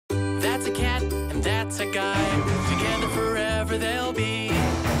a guide. Together forever they'll be.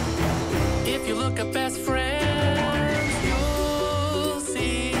 If you look up best friends, you'll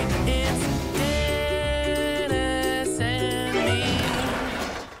see it's Denis and me.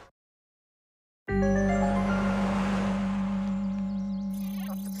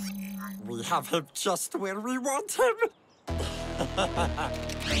 We have him just where we want him.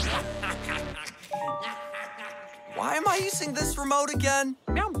 Why am I using this remote again?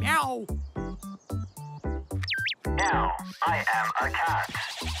 Meow, meow. Now, I am a cat.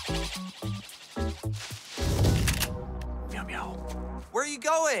 Meow, meow. Where are you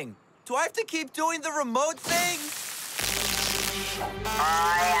going? Do I have to keep doing the remote thing?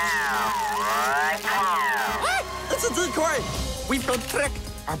 I am a cat. Ah, it's a decoy. We've been tricked.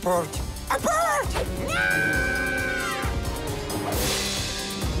 Abort. Abort!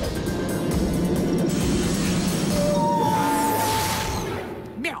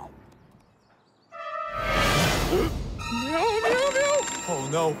 Meow. Meow, meow, meow. Oh,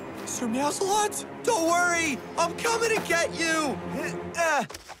 no. Sir Meows A Lot, don't worry. I'm coming to get you.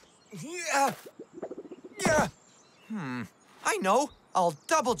 I know. I'll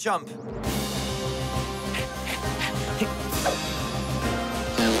double jump.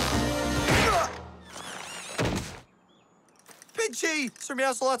 Pidgey! Sir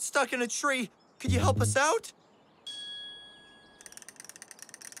Meows A Lot's stuck in a tree. Could you help us out?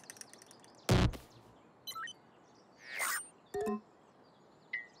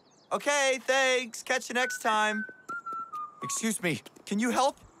 Okay, thanks. Catch you next time. Excuse me, can you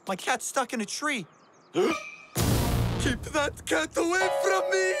help? My cat's stuck in a tree. Keep that cat away from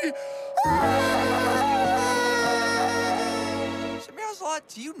me! Sir Meows A Lot,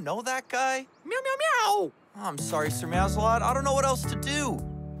 do you know that guy? Meow, meow, meow! Oh, I'm sorry, Sir Meows A Lot. I don't know what else to do.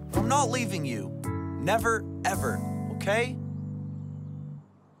 I'm not leaving you. Never, ever, okay?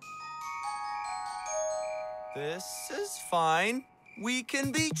 This is fine. We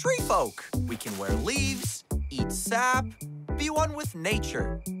can be tree folk. We can wear leaves, eat sap, be one with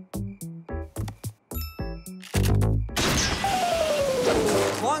nature.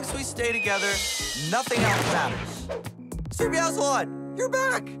 As long as we stay together, nothing else matters. Sir Meows A Lot, you're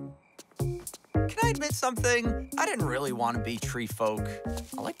back! Can I admit something? I didn't really want to be tree folk.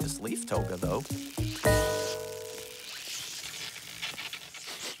 I like this leaf toga, though.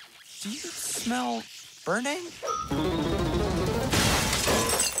 Do you smell burning?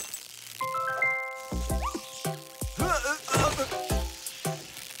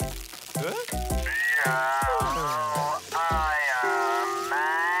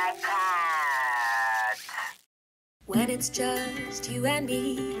 When it's just you and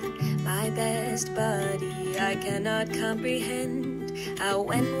me, my best buddy, I cannot comprehend how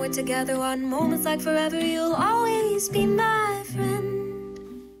when we're together on moments like forever, you'll always be my friend.